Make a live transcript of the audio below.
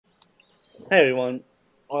Hey everyone,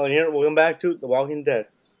 on here, welcome back to The Walking Dead.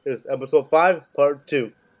 This is episode 5, part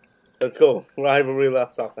 2. Let's go. Right where we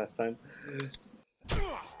left off last time.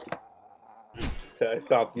 So I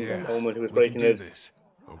stopped the Yeah, moment he was we can breaking do it. this.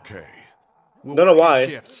 Okay. We'll Don't know work in why.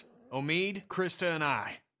 shifts. Omid, Krista, and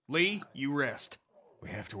I. Lee, you rest. We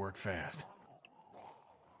have to work fast.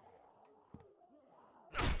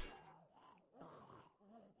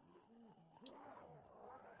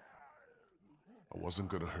 I wasn't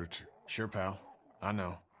gonna hurt you. Sure, pal. I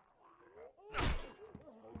know.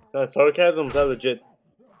 That's sarcasm, is that legit?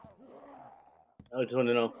 I just want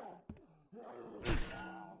to know.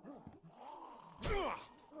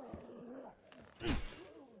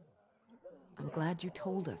 I'm glad you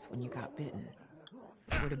told us when you got bitten.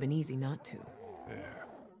 It would have been easy not to. Yeah.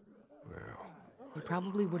 Well, We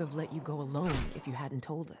probably would have let you go alone if you hadn't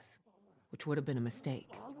told us, which would have been a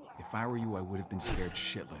mistake. If I were you, I would have been scared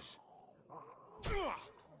shitless.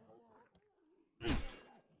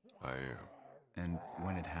 I am. And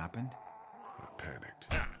when it happened, I panicked.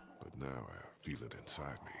 But now I feel it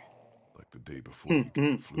inside me. Like the day before you get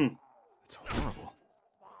the flu. it's horrible.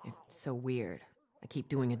 It's so weird. I keep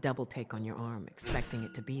doing a double take on your arm, expecting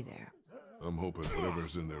it to be there. I'm hoping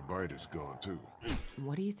whatever's in their bite is gone too.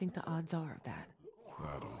 What do you think the odds are of that?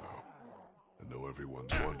 I don't know. I know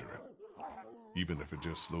everyone's wondering. Even if it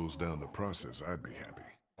just slows down the process, I'd be happy.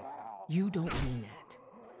 You don't mean that.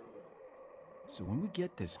 So when we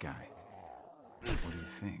get this guy, what do you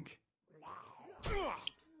think?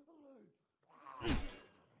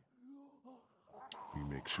 We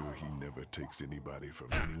make sure he never takes anybody from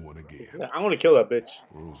anyone again. I'm gonna kill that bitch.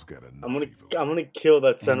 World's got enough I'm evil. gonna kill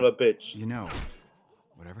that son of a bitch. You know,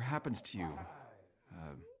 whatever happens to you,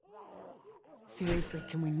 Seriously,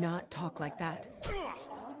 can we not talk like that?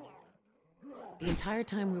 The entire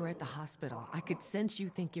time we were at the hospital, I could sense you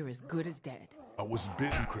think you're as good as dead. I was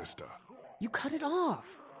bitten, Krista. You cut it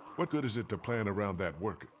off. What good is it to plan around that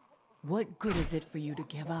working? What good is it for you to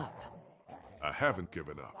give up? I haven't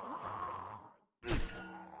given up.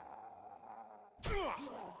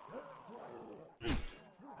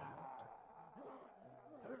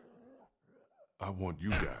 I want you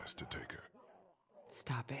guys to take her.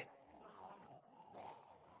 Stop it.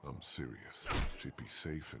 I'm serious. She'd be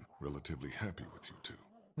safe and relatively happy with you two.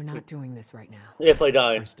 We're not doing this right now. If I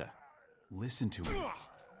die. Krista, listen to me.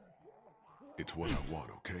 It's what I want,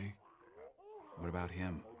 okay? What about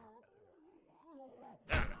him?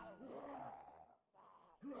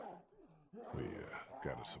 We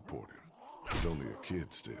gotta support him. He's only a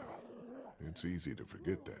kid still. It's easy to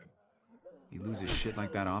forget that. He loses shit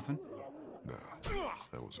like that often? No,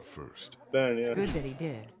 that was a first. Ben, yeah. It's good that he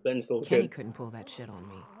did. Ben's still a Kenny kid. couldn't pull that shit on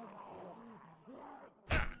me.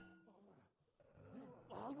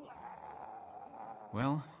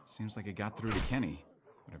 Well, seems like it got through to Kenny.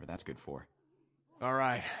 Whatever that's good for. All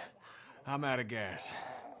right. I'm out of gas.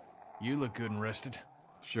 You look good and rested.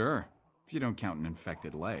 Sure, if you don't count an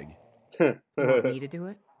infected leg. You want me to do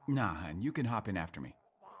it? Nah, and you can hop in after me.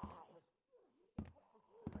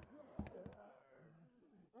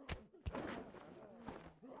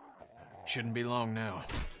 Shouldn't be long now.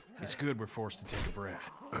 It's good we're forced to take a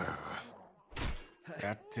breath.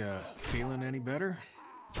 Got, feeling any better?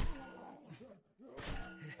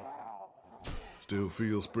 Still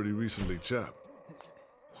feels pretty recently chopped.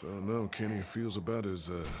 So no, Kenny feels about as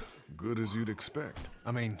good as you'd expect.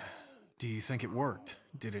 I mean, do you think it worked?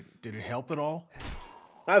 Did it help at all?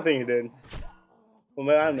 I think he did. Well,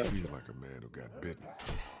 man, I don't I know. feel like a man who got bitten.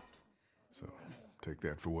 So take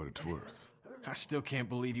that for what it's worth. I still can't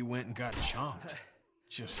believe you went and got chomped.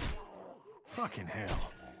 Just fucking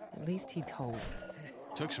hell. At least he told us.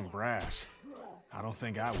 Took some brass. I don't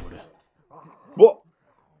think I would've. What?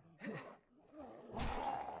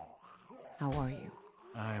 How are you?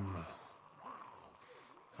 I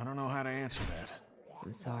don't know how to answer that.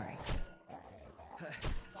 I'm sorry.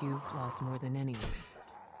 You've lost more than anyone.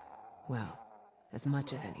 Well, as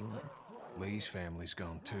much as anyone. Lee's family's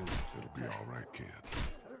gone too. It'll be all right, kid.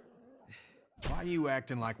 Why you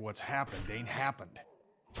acting like what's happened ain't happened?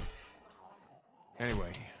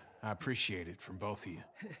 Anyway, I appreciate it from both of you.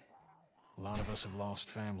 A lot of us have lost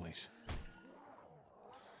families.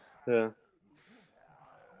 Yeah.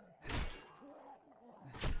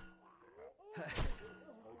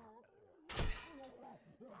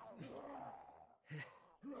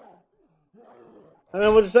 I don't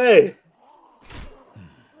know what to say.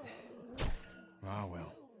 Ah,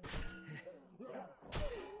 well.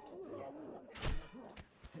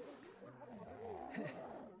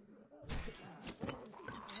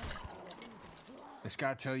 This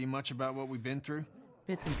guy tell you much about what we've been through?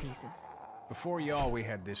 Bits and pieces. Before y'all, we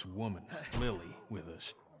had this woman, Lily, with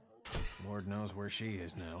us. Lord knows where she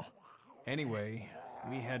is now. Anyway,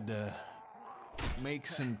 we had to make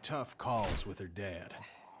some tough calls with her dad.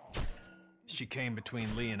 She came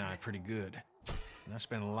between Lee and I pretty good. And I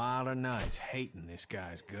spent a lot of nights hating this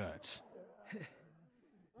guy's guts.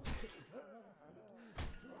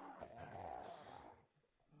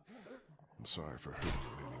 I'm sorry for hurting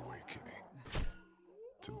you in any way, Kenny.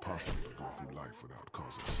 It's impossible to go through life without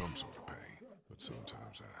causing some sort of pain. But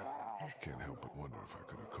sometimes I can't help but wonder if I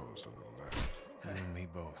could have caused a little less. You and me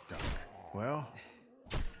both, Doc. Well,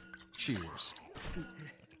 cheers.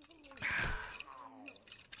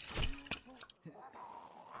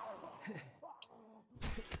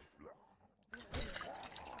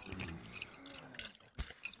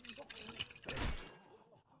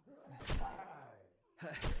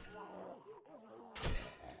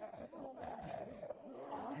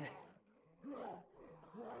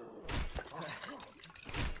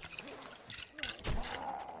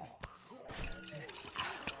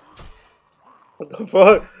 What the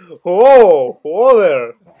fuck? Whoa! Whoa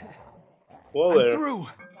there! Whoa I'm there! through.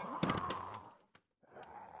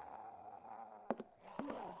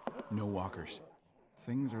 No walkers.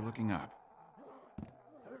 Things are looking up.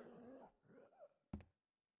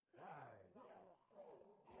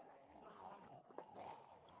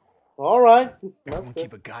 Alright. Everyone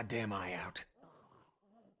keep a goddamn eye out.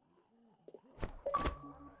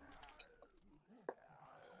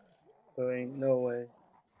 There ain't no way.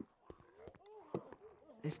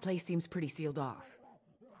 This place seems pretty sealed off.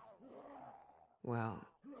 Well,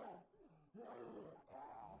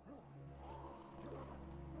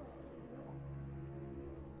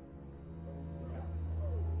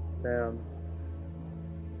 Damn.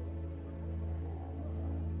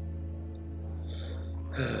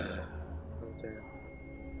 Oh, damn.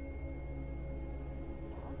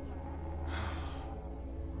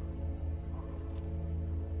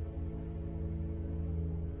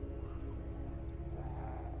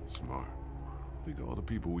 Smart. Think of all the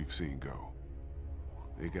people we've seen go.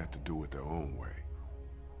 They got to do it their own way.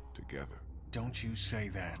 Together. Don't you say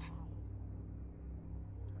that.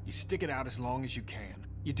 You stick it out as long as you can.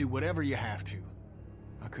 You do whatever you have to.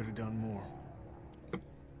 I could have done more.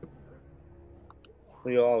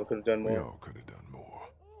 We all could have done We more. all could have done more.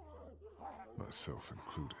 Myself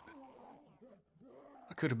included.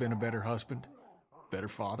 I could have been a better husband, better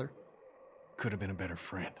father, could have been a better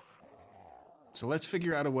friend. So let's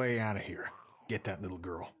figure out a way out of here. Get that little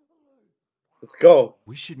girl. Let's go.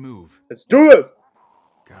 We should move. Let's do this.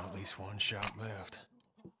 Got at least one shot left.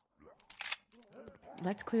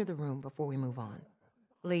 let's clear the room before we move on.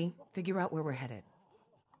 Lee, figure out where we're headed.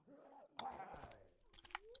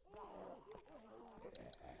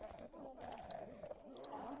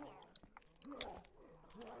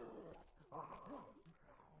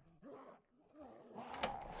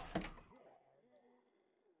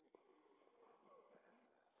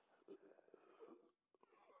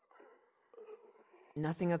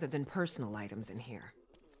 Nothing other than personal items in here.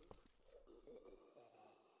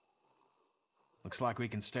 Looks like we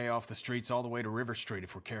can stay off the streets all the way to River Street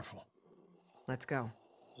if we're careful. Let's go.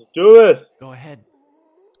 Let's do this. Go ahead.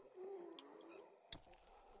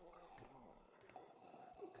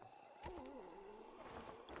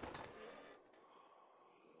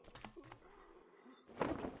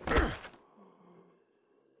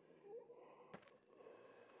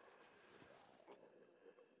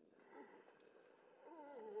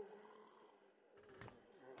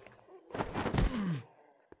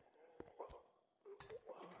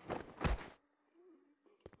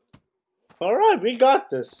 All right, we got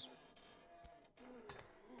this.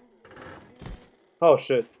 Oh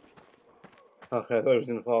shit. Okay, I thought it was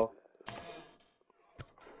gonna fall.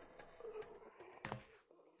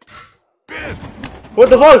 Ben! What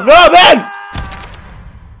the fuck? No, Ben!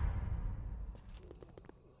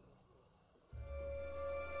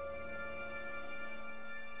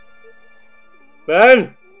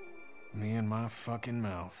 Ben! Me and my fucking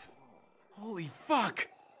mouth. Holy fuck!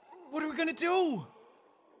 What are we gonna do?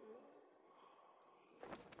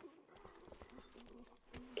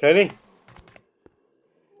 Kenny?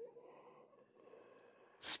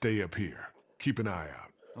 Stay up here. Keep an eye out.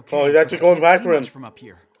 Okay, Oh, he's but actually I going can't back see for him. much from up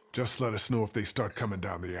here. Just let us know if they start coming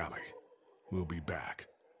down the alley. We'll be back.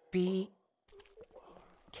 Be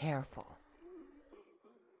careful.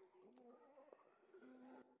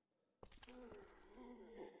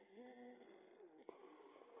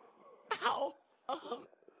 Ow!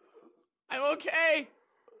 I'm okay.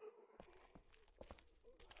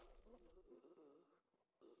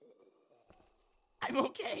 I'm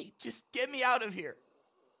okay. Just get me out of here.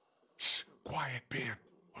 Shh! Quiet, Ben,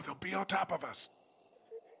 or they'll be on top of us.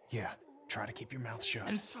 Yeah, try to keep your mouth shut.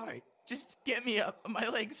 I'm sorry. Just get me up. My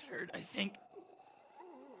legs hurt, I think.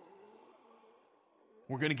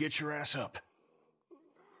 We're gonna get your ass up.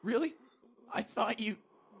 Really? I thought you...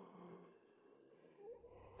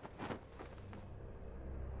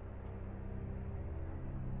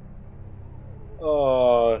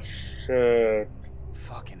 Oh, shit.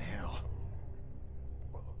 Fucking hell.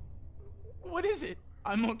 What is it?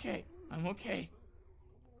 I'm okay. I'm okay.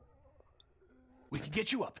 We can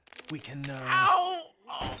get you up. We can, Ow!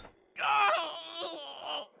 Oh, God!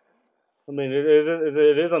 I mean, it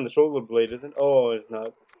is on the shoulder blade, isn't it? Oh, it's not.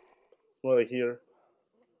 It's more like here.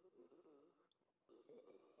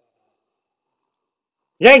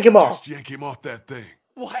 Yank him off! Just yank him off that thing.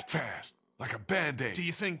 What? Fast, like a band-aid. do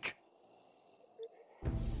you think...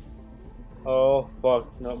 Oh, fuck.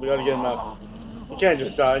 No, we gotta get him out. You can't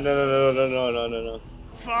just die. No, no, no, no, no, no, no, no.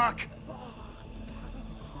 Fuck!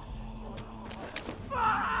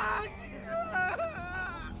 Fuck!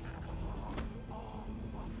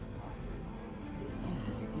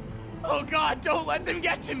 Oh God, don't let them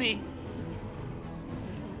get to me!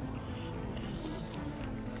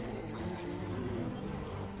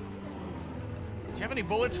 Do you have any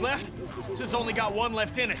bullets left? This has only got one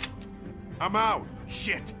left in it. I'm out.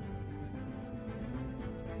 Shit.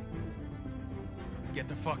 Get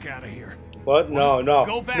the fuck out of here. What? No, no.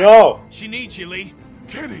 Go back. No! She needs you, Lee.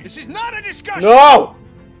 Kenny! This is not a discussion. No!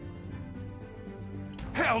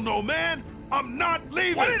 Hell no, man! I'm not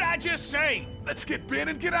leaving! What did I just say? Let's get Ben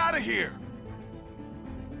and get out of here!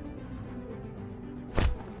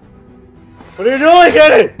 What are you doing,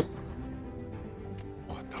 Kenny?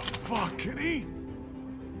 What the fuck, Kenny?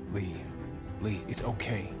 Lee, it's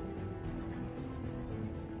okay.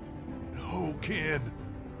 No, kid.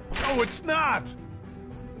 No, it's not!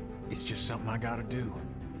 It's just something I gotta do.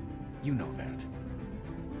 You know that.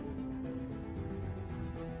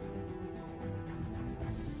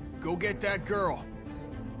 Go get that girl.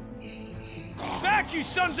 Back, you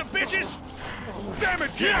sons of bitches! Damn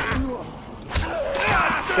it, kid!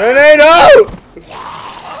 Kenny, no!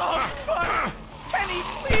 Oh, fuck! Kenny,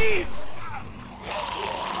 please!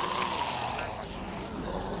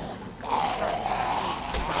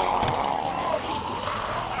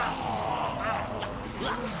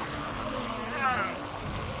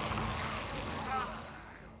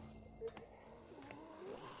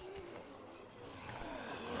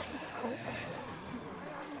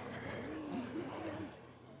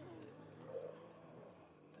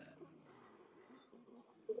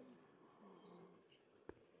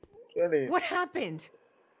 Kenny. What happened?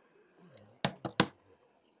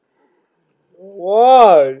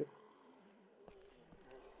 Why?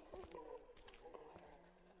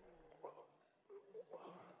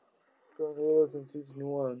 Gorillas in season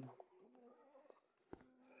 1.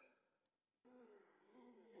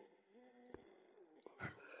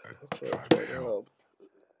 Tried to help.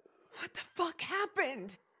 What the fuck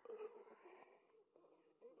happened?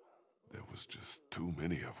 There was just too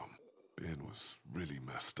many of them. Ben was really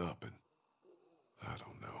messed up, and I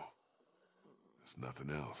don't know. There's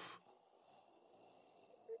nothing else.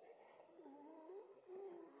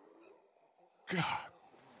 God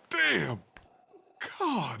damn!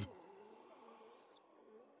 God!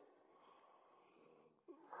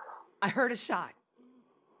 I heard a shot.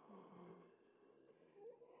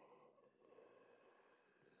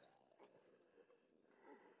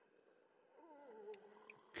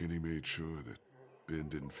 Kenny made sure that Ben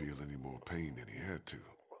didn't feel any more pain than he had to.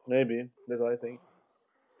 Maybe. That's what I think.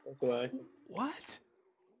 That's what I think. What?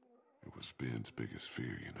 It was Ben's biggest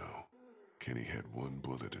fear, you know. Kenny had one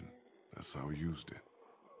bullet, and that's how he used it.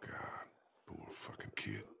 God, poor fucking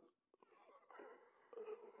kid.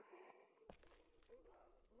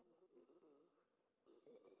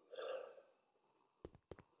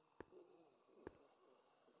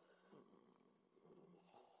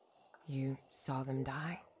 You saw them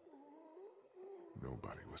die?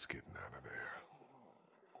 Nobody was getting out of there.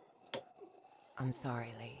 I'm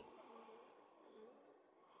sorry, Lee.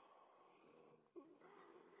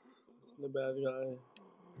 The bad guy.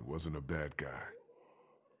 He wasn't a bad guy.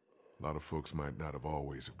 A lot of folks might not have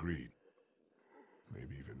always agreed.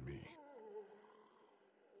 Maybe even me.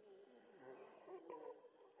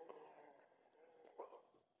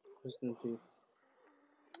 Rest in peace.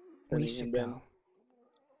 We Kenny should and Ben. go.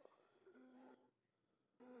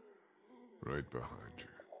 Right behind you.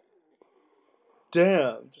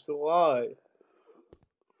 Damn, just why?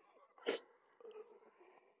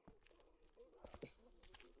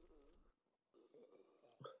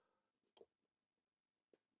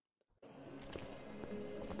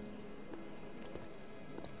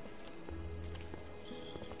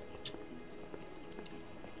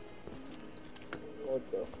 What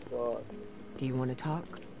the God. Do you want to talk?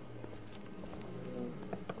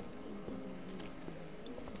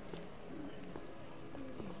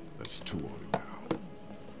 That's two on him now.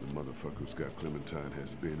 The motherfucker who's got Clementine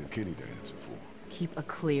has Ben and Kenny to answer for. Keep a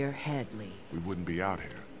clear head, Lee. We wouldn't be out here.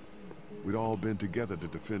 We'd all been together to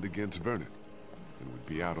defend against Vernon. And we'd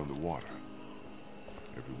be out on the water.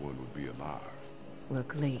 Everyone would be alive.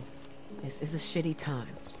 Look, Lee, this is a shitty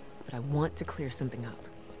time, but I want to clear something up.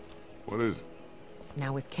 What is it?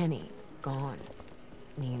 Now with Kenny gone,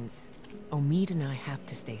 means Omid and I have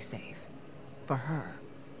to stay safe. For her.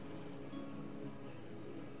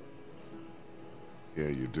 Yeah,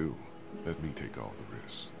 you do. Let me take all the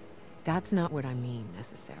risks. That's not what I mean,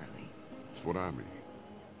 necessarily. It's what I mean.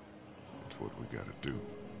 It's what we gotta do.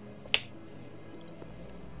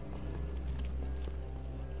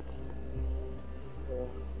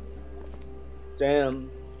 Damn.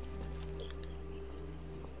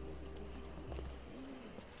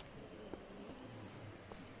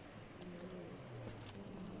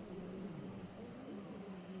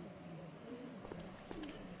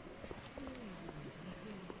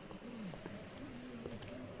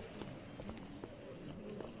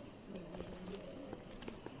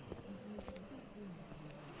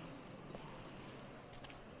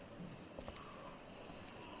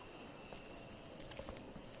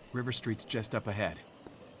 River Street's just up ahead.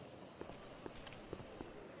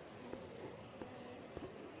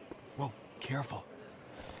 Whoa, careful.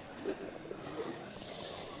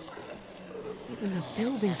 Even the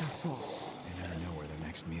buildings are full. They never know where their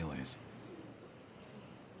next meal is.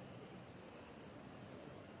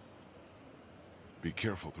 Be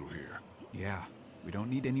careful through here. Yeah, we don't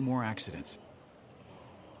need any more accidents.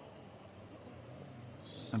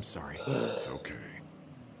 I'm sorry. It's okay.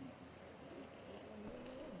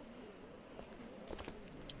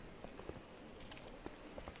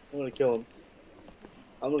 I'm gonna kill him.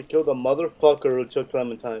 I'm gonna kill the motherfucker who took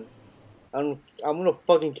Clementine. I'm gonna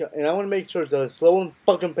fucking kill, and I'm gonna make sure it's a slow and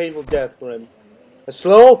fucking painful death for him. A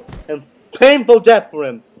slow and painful death for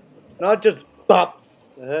him, not just bop.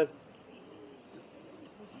 The head.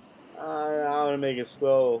 I'm gonna make it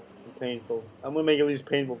slow and painful. I'm gonna make it at least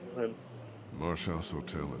painful for him. Marshall's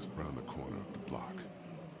Hotel is around the corner of the block.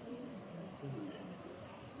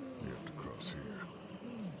 We have to cross here.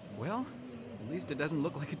 Well, at least it doesn't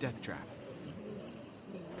look like a death trap.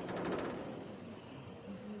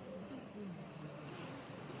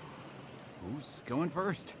 Who's going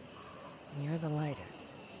first? You're the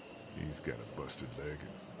lightest. He's got a busted leg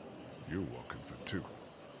and you're walking for two.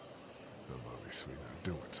 I'm obviously not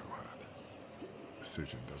doing so hot.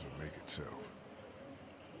 Decision doesn't make itself.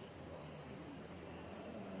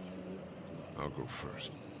 I'll go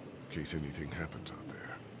first, in case anything happens out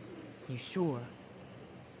there. You sure?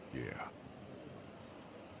 Yeah.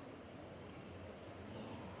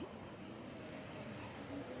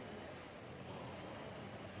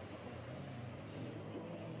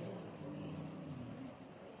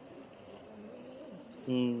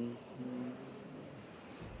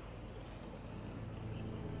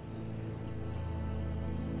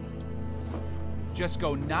 Just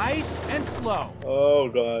go nice and slow. Oh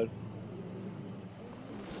god.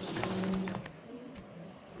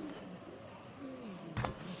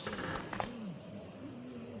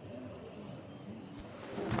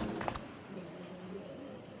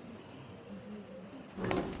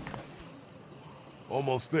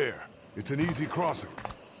 Almost there. It's an easy crossing.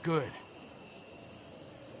 Good.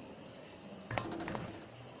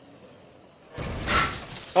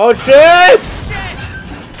 Oh shit!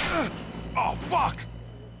 Oh, fuck!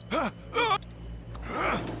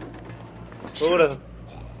 What the?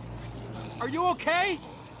 Are you okay?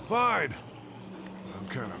 Fine. I'm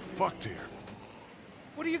kind of fucked here.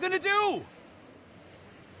 What are you gonna do?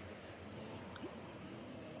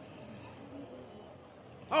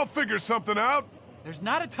 I'll figure something out. There's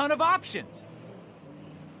not a ton of options.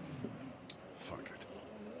 Fuck it.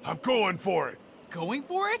 I'm going for it. Going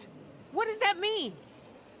for it? What does that mean?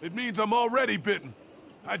 It means I'm already bitten.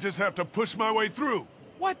 I just have to push my way through.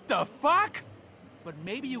 What the fuck? But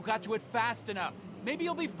maybe you got to it fast enough. Maybe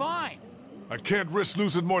you'll be fine. I can't risk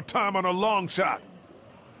losing more time on a long shot.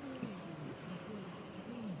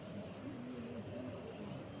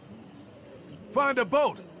 Find a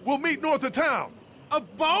boat. We'll meet north of town. A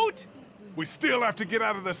boat? We still have to get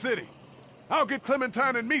out of the city. I'll get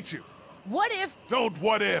Clementine and meet you. What if... Don't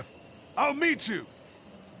what if. I'll meet you.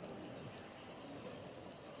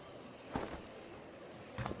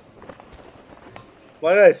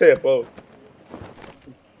 Why did I say a boat?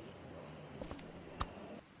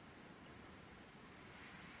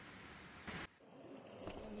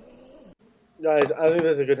 Guys, I think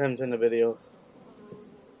this is a good time to end the video.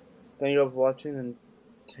 thank you all for watching, and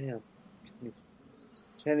damn,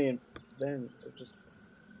 Kenny and Ben, they're just.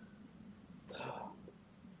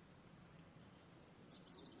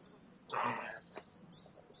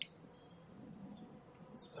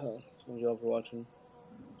 Damn. Thank you all for watching.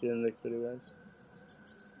 See you in the next video, guys.